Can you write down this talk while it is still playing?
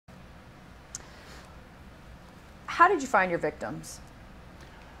How did you find your victims?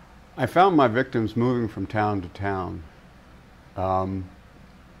 I found my victims moving from town to town.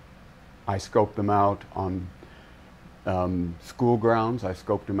 I scoped them out on school grounds. I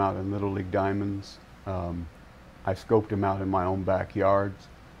scoped them out in Little League diamonds. I scoped them out in my own backyards,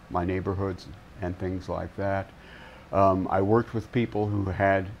 my neighborhoods, and things like that. I worked with people who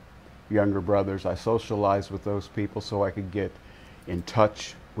had younger brothers. I socialized with those people so I could get in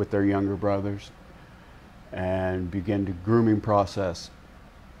touch with their younger brothers and begin the grooming process.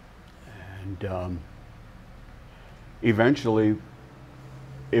 And eventually,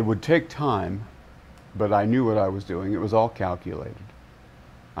 it would take time, but I knew what I was doing. It was all calculated.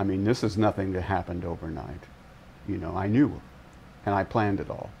 I mean, this is nothing that happened overnight. You know, I knew, and I planned it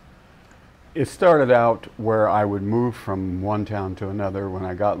all. It started out where I would move from one town to another. When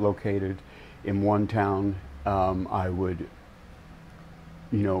I got located in one town, I would,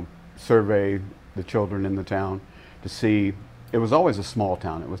 survey the children in the town to see. It was always a small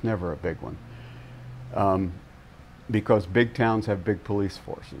town. It was never a big one. Because big towns have big police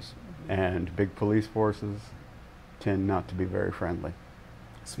forces, and big police forces tend not to be very friendly.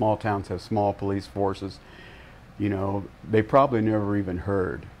 Small towns have small police forces. You know, they probably never even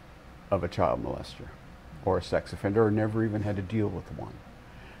heard of a child molester or a sex offender, or never even had to deal with one.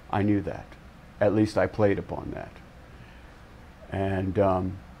 I knew that. At least I played upon that.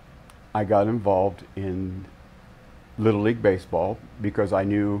 And I got involved in Little League baseball because I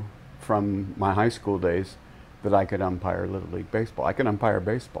knew from my high school days that I could umpire Little League baseball. I could umpire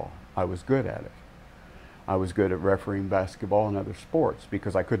baseball. I was good at it. I was good at refereeing basketball and other sports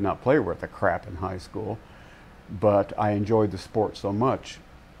because I could not play worth a crap in high school, but I enjoyed the sport so much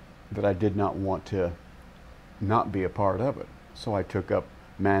that I did not want to not be a part of it. So I took up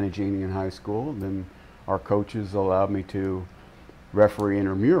managing in high school. Then our coaches allowed me to referee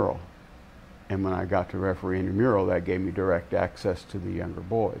intramural. And when I got to referee intramural, that gave me direct access to the younger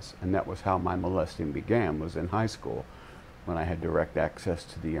boys. And that was how my molesting began, was in high school, when I had direct access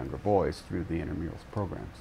to the younger boys through the intramurals programs.